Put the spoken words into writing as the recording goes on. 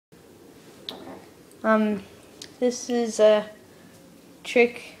This is a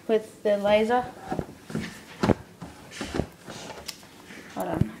trick with the laser. Hold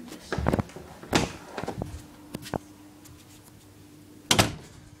on.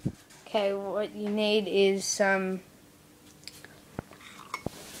 Okay, what you need is you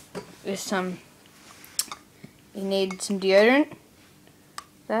need some deodorant.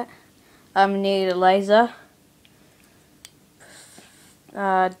 You need a laser.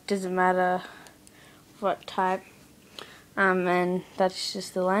 Doesn't matter what type. And that's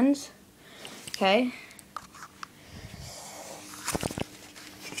just the lens. Okay.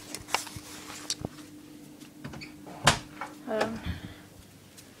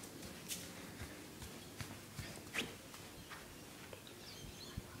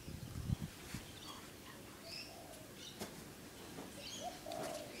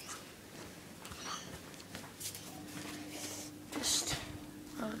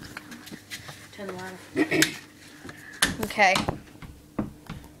 Turn the light off. Okay.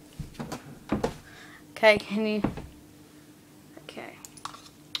 Okay, okay.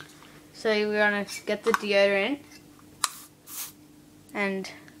 So we're gonna get the deodorant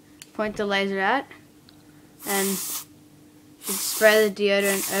and point the laser out, and should spray the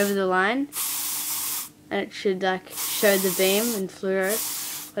deodorant over the line, and it should like show the beam in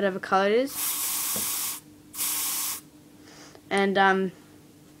fluoro, whatever color it is. And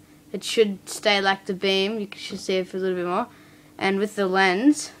it should stay like the beam. You should see it for a little bit more. And with the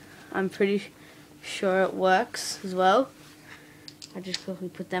lens, I'm pretty sure it works as well. I just quickly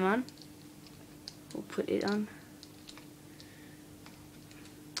put them on. We'll put it on.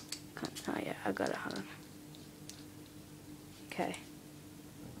 Oh yeah, I got it. Hold on. Okay.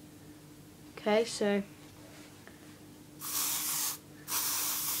 Okay, so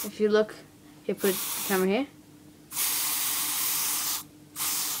if you look, you put the camera here.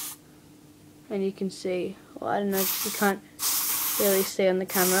 And you can see, well, I don't know, you can't really see on the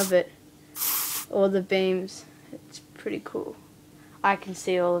camera, but all the beams, it's pretty cool. I can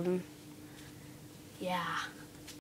see all of them. Yeah.